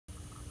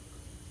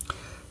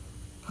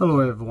Hello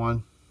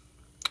everyone.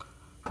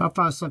 I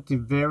found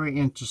something very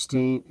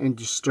interesting and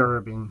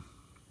disturbing.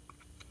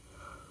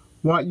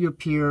 What your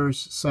peers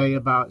say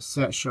about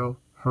sexual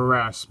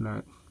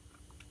harassment.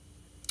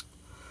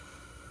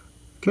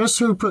 Guess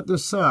who put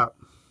this up?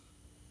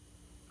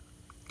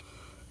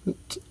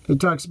 It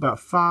talks about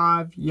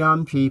 5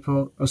 young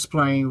people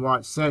explaining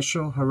what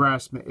sexual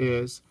harassment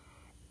is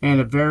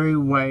and a very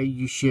way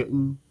you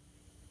shouldn't.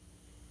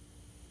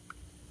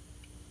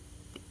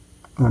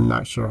 I'm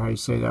not sure how you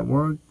say that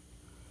word.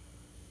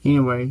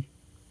 Anyway,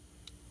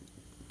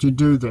 to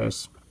do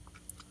this.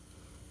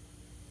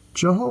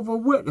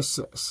 Jehovah's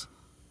Witnesses.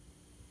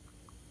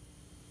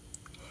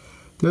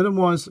 They're the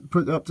ones that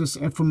put up this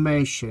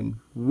information.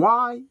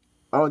 Why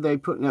are they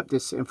putting up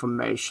this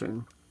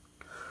information?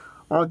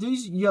 Are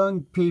these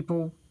young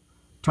people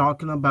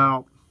talking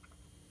about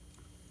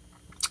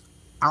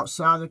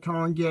outside the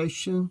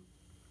congregation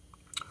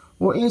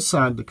or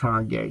inside the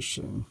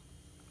congregation?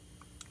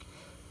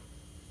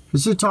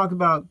 Is it talking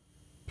about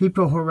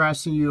people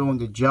harassing you on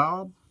the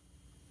job,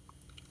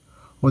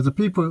 or the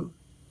people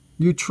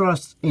you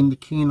trust in the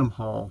Kingdom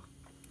Hall?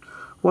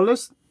 Well,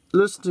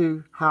 let's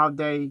do how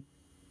they,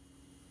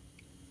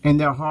 in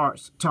their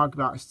hearts, talk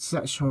about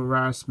sexual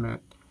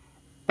harassment.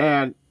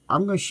 And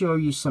I'm going to show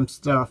you some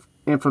stuff,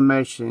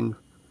 information,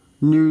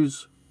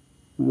 news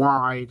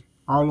wide,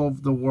 all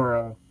over the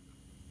world.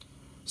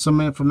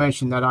 Some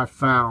information that I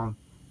found,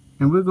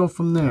 and we'll go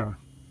from there.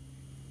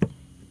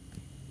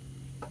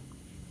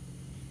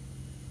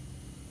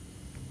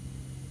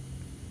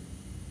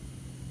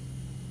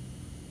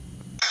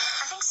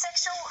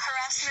 Sexual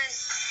harassment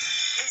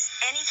is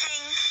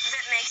anything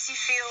that makes you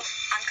feel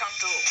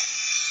uncomfortable.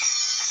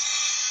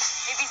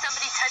 Maybe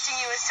somebody touching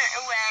you a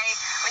certain way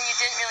when you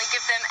didn't really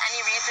give them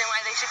any reason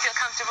why they should feel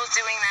comfortable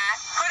doing that.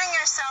 Putting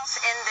yourself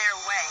in their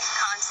way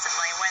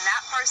constantly when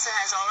that person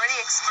has already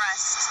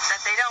expressed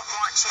that they don't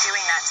want you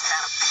doing that to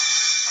them.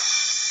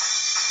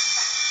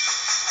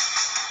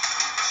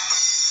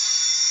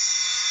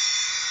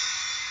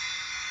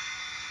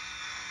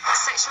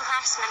 Sexual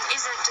harassment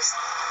isn't just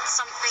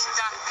something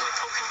that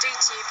people can do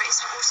to you, but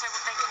it's also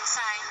what they can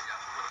say.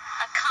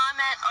 A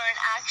comment or an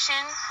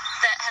action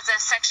that has a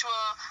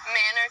sexual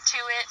manner to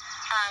it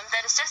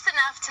that is just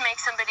enough to make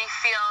somebody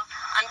feel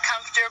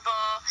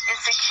uncomfortable,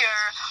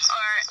 insecure,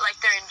 or like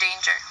they're in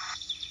danger.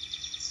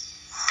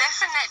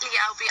 Definitely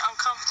I'll be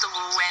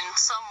uncomfortable when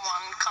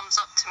someone comes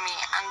up to me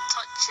and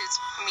touches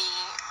me,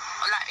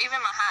 like even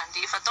my hand.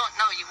 If I don't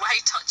know you, why are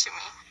you touching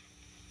me?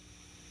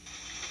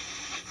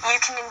 You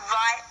can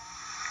invite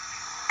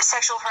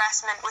sexual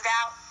harassment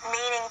without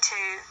meaning to,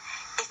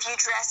 if you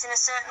dress in a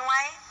certain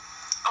way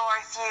or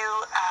if you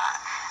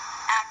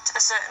act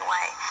a certain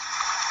way.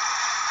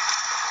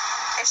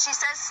 If she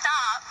says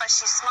stop, but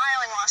she's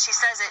smiling while she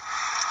says it,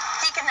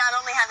 he can not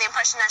only have the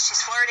impression that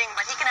she's flirting,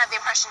 but he can have the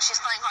impression she's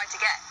playing hard to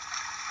get.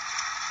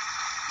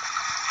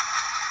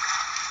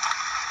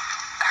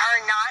 Her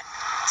not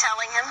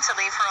telling him to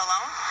leave her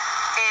alone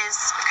is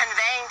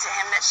conveying to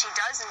him that she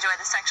does enjoy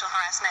the sexual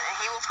harassment, and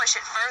he will push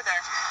it further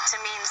to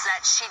means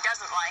that she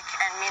doesn't like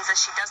and means that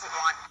she doesn't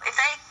want. If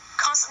they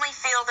constantly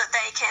feel that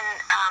they can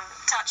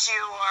touch you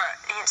or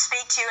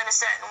speak to you in a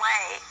certain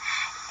way,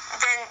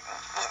 then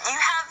you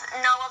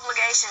have no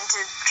obligation to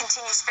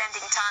continue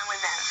spending time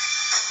with them.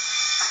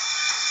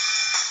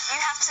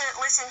 You have to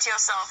listen to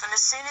yourself, and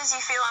as soon as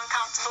you feel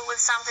uncomfortable with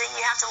something,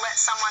 you have to let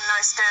someone know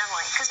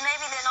sternly, because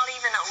maybe they're not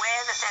even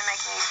aware that they're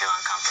making you feel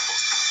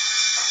uncomfortable.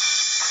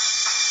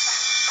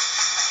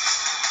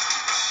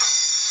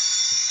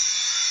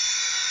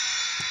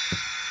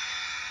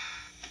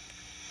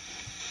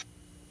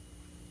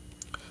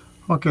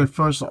 Okay,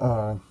 first of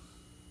all,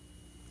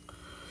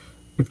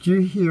 if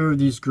you hear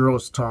these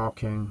girls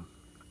talking,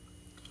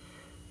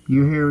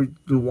 you hear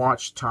the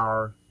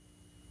watchtower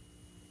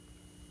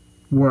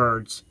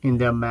words in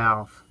their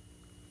mouth.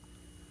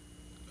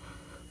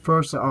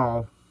 First of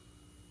all,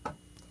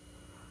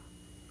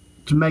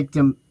 to make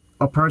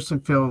a person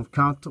feel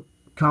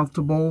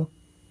comfortable,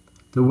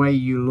 the way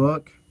you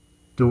look,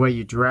 the way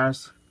you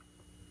dress,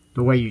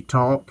 the way you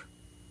talk.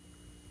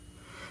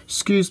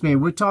 Excuse me,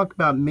 we talk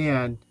about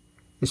men.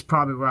 It's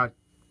probably about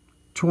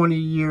 20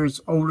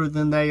 years older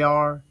than they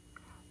are,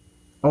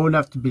 old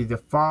enough to be their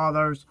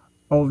fathers,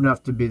 old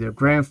enough to be their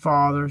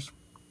grandfathers,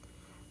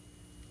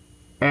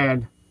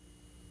 and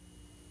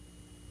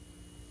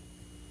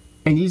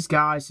these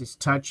guys is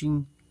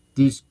touching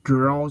these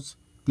girls,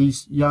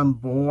 these young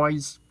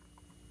boys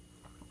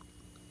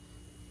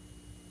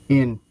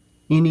in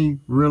any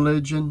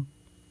religion.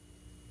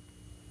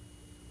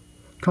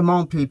 Come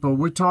on, people,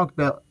 we're talking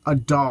about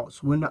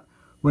adults.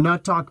 We're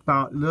not talking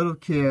about little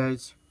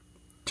kids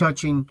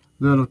touching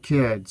little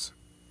kids.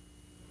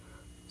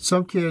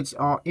 Some kids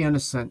are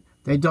innocent.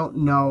 They don't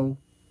know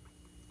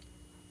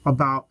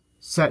about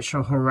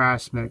sexual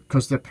harassment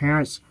because their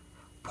parents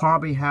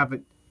probably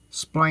haven't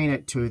explained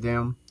it to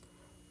them,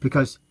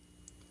 because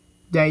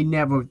they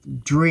never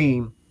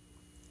dream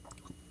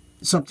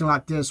something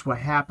like this will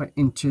happen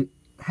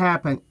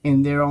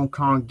in their own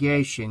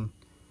congregation,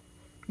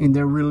 in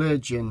their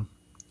religion,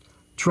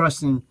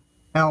 trusting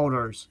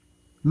elders,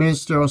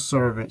 ministerial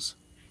servants,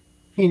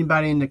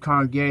 anybody in the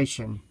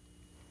congregation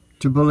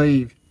to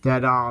believe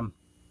that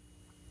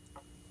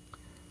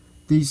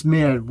these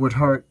men would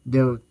hurt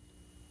their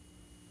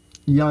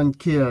young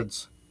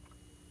kids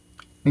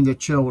and their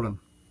children.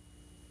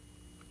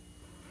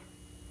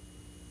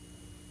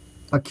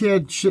 A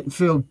kid shouldn't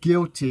feel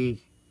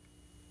guilty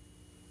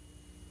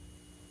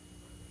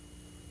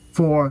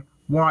for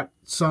what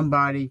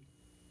somebody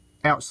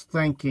else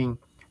thinking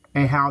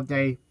and how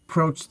they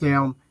approach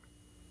them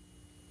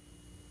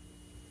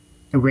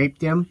and rape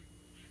them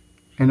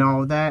and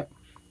all that,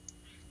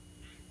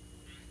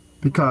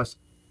 because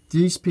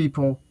these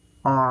people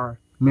are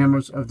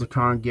members of the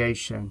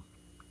congregation,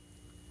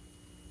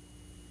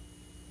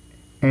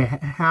 and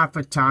half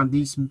the time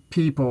these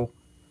people,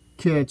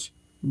 kids,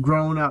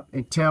 grown up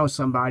and tell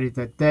somebody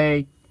that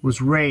they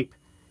was raped,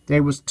 they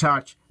was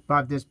touched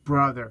by this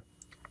brother.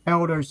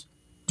 Elders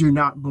do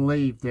not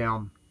believe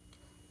them.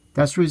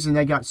 That's the reason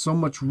they got so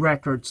much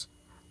records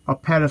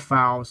of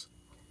pedophiles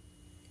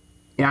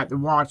at the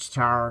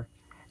watchtower,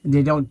 and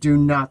they don't do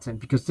nothing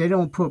because they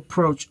don't put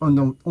approach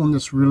on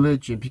this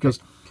religion, because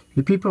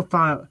if people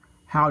find out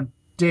how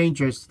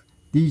dangerous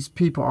these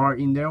people are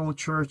in their own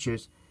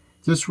churches,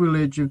 this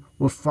religion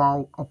will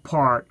fall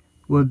apart,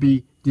 will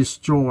be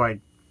destroyed,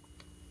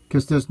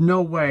 because there's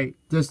no way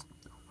this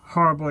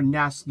horrible,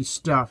 nasty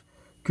stuff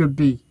could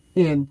be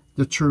in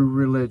the true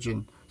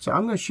religion. So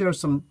I'm going to share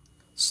some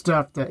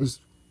stuff that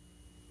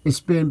it's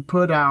been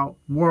put out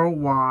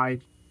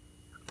worldwide.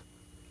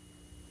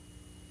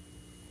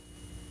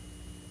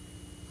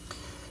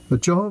 The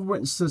Jehovah's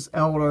Witnesses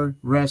elder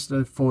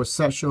arrested for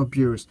sexual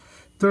abuse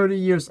 30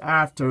 years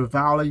after a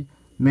Valley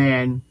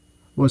man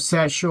was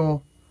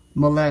sexually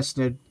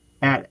molested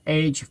at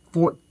age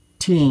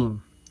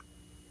 14.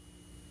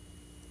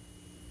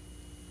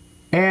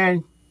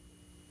 And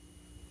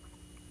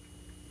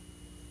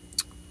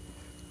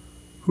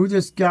who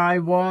this guy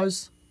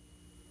was,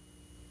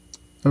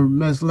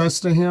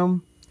 molested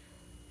him,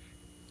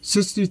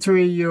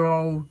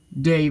 63-year-old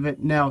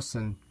David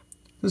Nelson.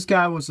 This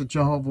guy was a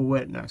Jehovah's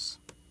Witness.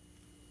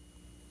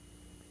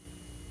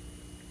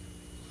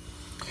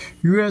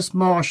 U.S.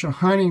 Marshal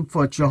hunting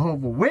for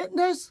Jehovah's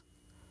Witness?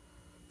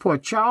 For a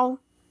child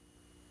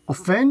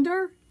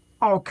offender?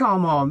 Oh,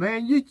 come on,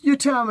 man. You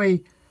tell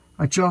me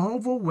a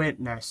Jehovah's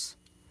Witness.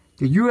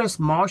 The U.S.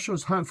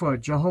 Marshals hunt for a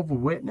Jehovah's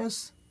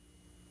Witness?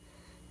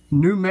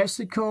 New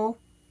Mexico?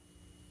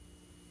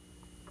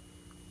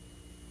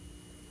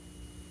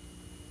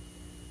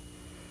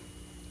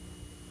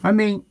 I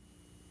mean,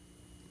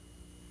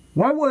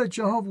 why would a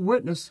Jehovah's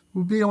Witness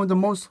be on the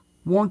most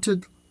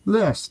wanted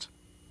list?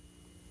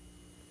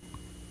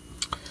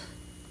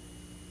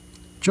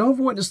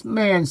 Jehovah's Witness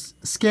man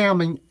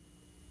scammed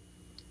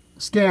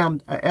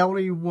an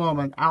elderly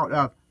woman out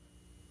of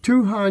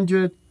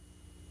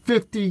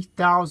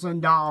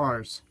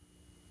 $250,000.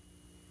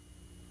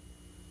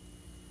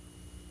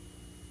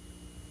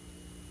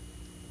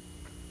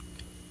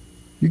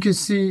 You can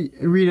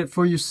read it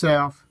for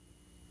yourself.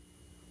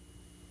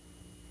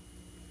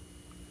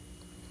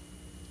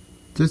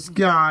 This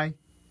guy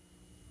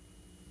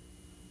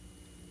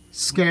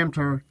scammed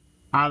her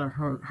out of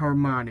her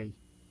money.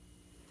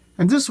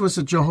 And this was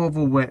a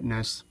Jehovah's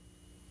Witness.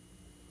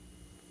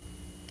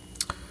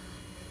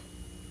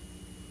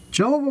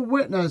 Jehovah's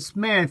Witness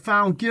man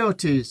found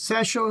guilty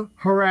sexual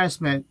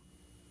harassment,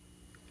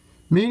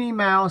 Minnie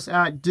Mouse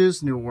at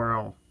Disney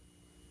World.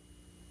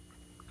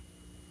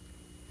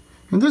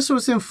 And this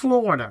was in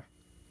Florida.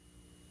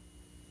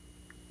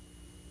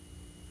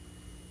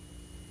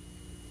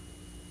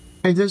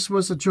 And this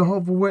was a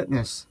Jehovah's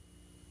Witness.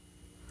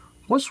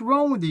 What's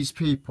wrong with these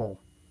people?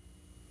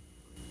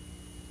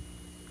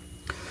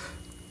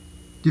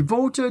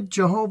 Devoted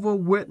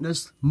Jehovah's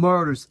Witness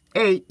murders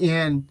 8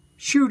 in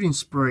shooting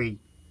spree.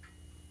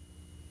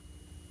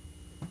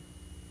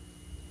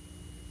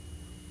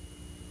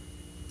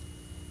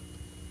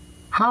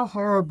 How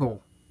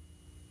horrible.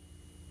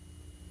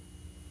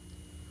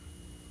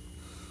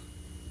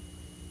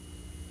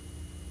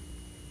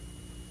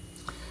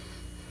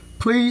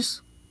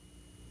 Please,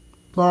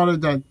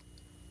 plotted that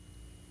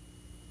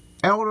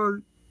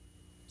elder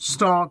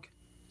stalk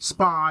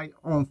spy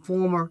on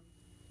former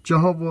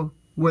Jehovah's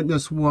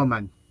Witness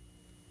woman.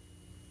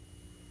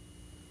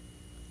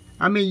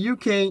 I mean, you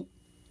can't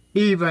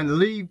even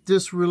leave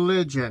this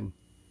religion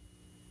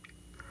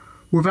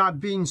without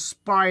being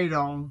spied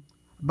on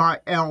by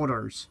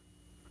elders.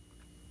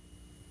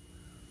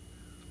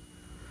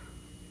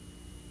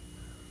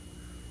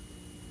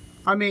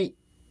 I mean,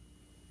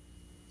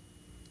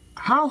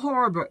 how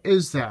horrible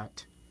is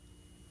that?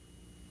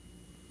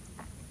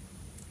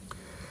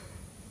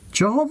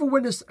 Jehovah's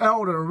Witness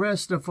elder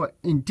arrested for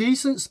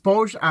indecent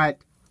exposure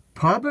at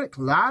public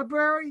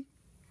library?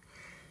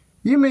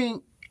 You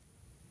mean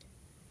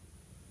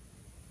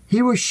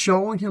he was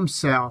showing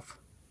himself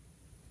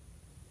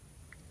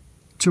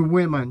to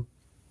women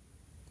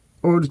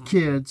or the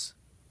kids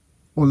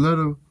or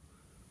little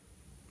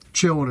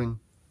children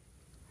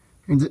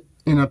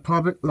in a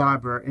public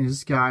library, and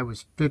this guy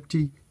was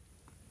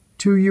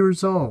 52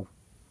 years old.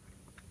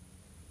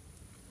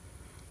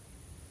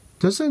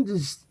 Doesn't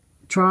this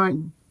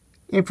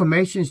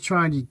information is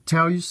trying to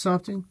tell you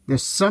something?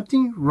 There's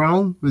something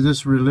wrong with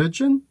this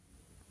religion?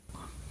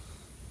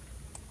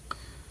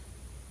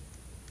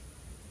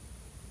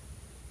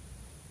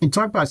 And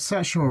talk about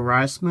sexual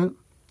harassment.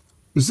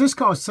 Is this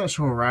called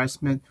sexual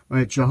harassment when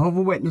a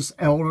Jehovah's Witness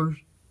elder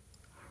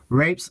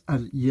rapes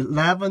an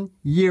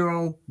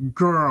 11-year-old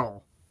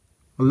girl?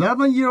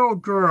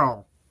 11-year-old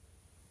girl.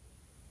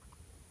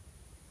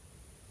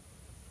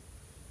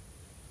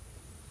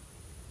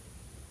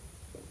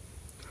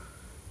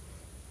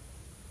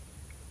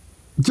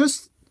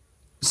 Just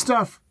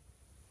stuff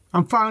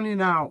I'm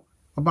finding out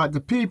about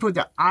the people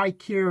that I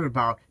care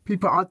about.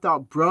 People I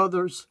thought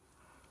brothers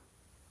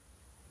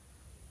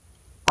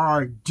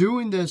are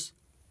doing this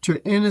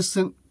to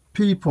innocent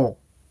people.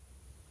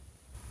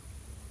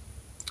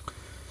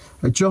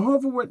 A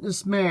Jehovah's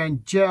Witness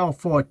man jailed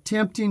for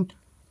attempting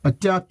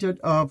abducted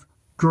of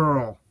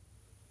girl.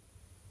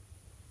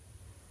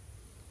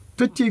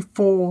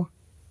 54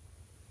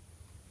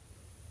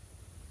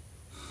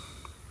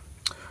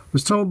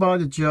 was told by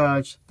the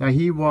judge that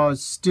he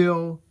was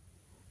still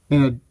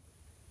in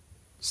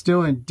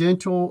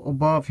dental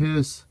above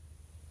his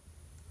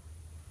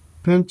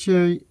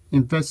penitentiary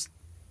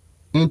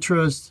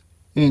interest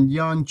in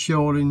young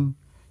children,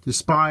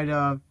 despite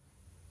a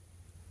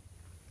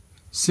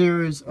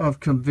series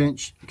of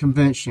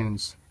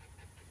conventions.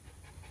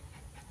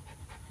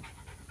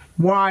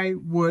 Why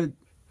would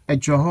a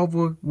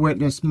Jehovah's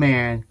Witness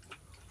man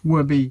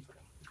would be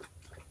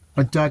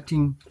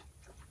abducted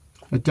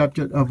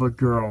of a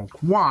girl?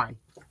 Why?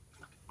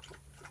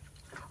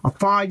 A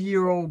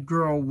 5-year-old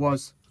girl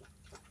was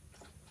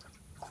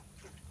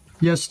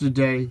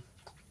yesterday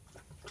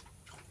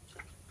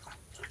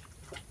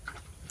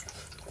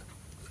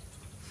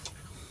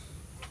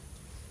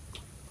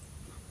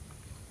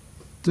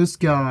this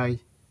guy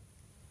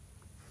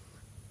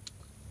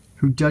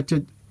who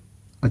abducted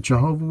a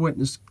Jehovah's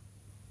Witness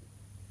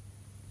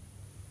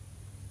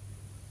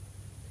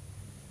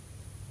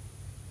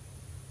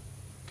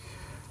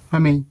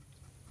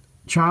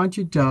trying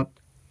to abduct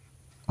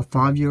a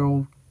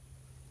 5-year-old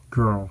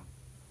girl.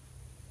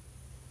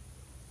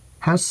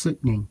 How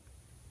sickening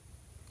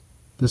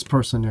this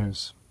person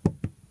is.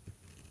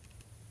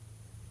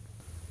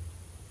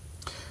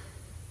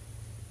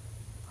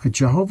 A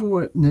Jehovah's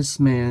Witness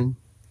man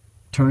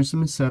turns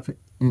himself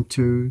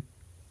into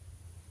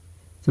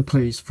the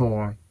police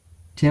for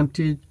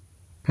attempted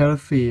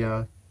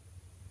pedophilia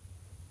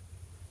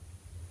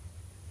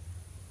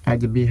at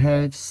the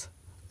behest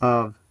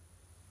of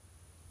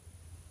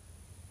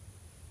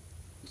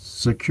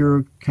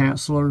secure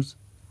counselors.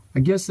 I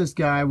guess this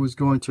guy was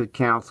going to a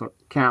counselor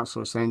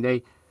and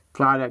they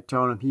flat out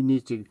told him he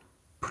needs to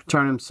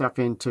turn himself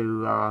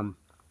into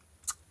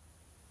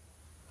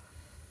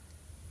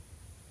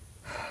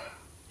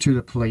to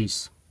the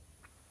police.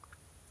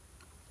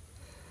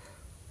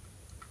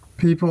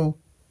 People,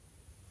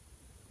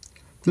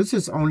 this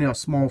is only a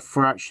small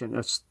fraction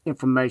of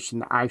information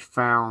that I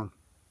found.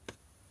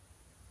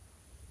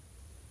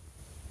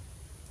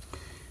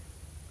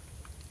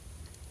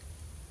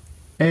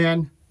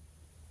 And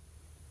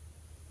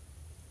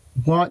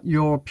what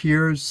your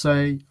peers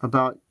say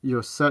about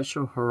your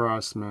sexual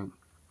harassment.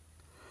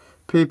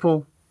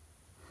 People,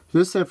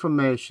 this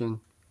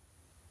information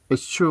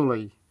is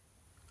truly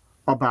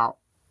about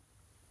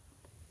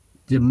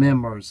the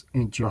members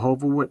in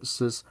Jehovah's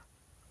Witnesses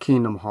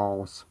Kingdom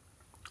Halls.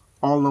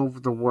 All over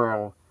the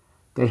world,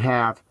 they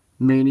have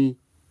many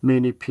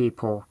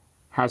people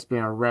has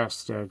been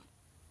arrested.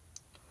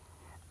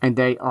 And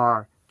they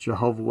are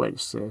Jehovah's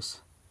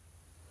Witnesses.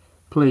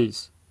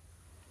 Please,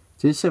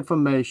 this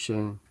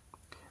information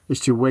is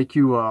to wake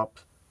you up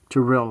to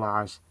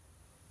realize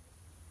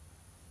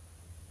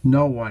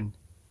no one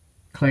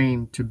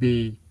claimed to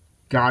be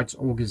God's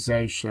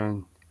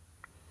organization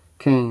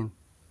can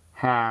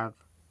have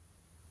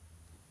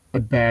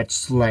a bad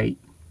slate.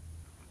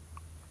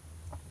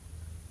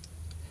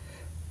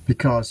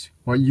 Because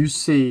what you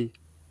see,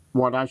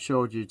 what I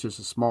showed you, just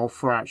a small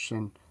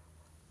fraction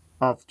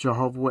of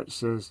Jehovah's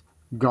Witnesses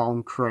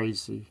gone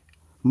crazy,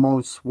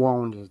 most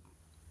wanted,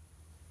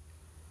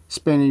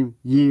 spending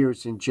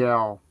years in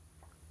jail.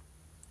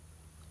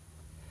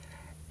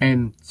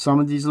 And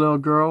some of these little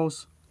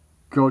girls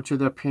go to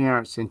their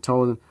parents and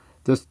told them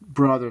this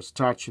brother's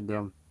touching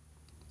them.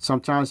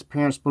 Sometimes the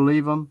parents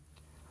believe them,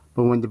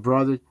 but when the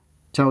brother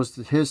tells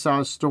his side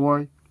of the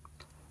story,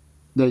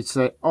 they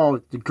say,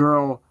 oh, the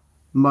girl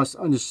must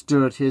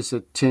understood his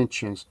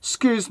intentions.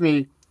 Excuse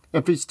me,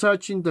 if he's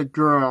touching the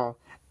girl,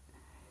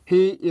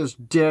 he is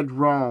dead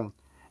wrong.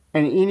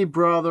 And any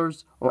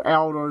brothers or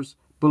elders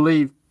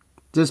believe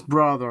this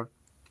brother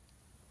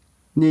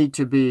need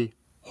to be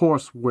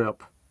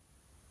horsewhipped.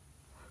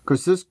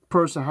 Because this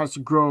person has to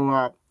grow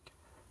up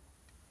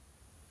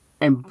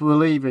and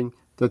believing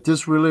that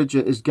this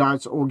religion is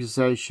God's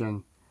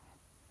organization.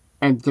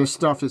 And this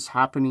stuff is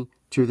happening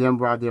to them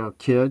while they're a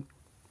kid.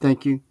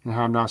 Thank you and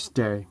have a nice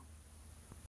day.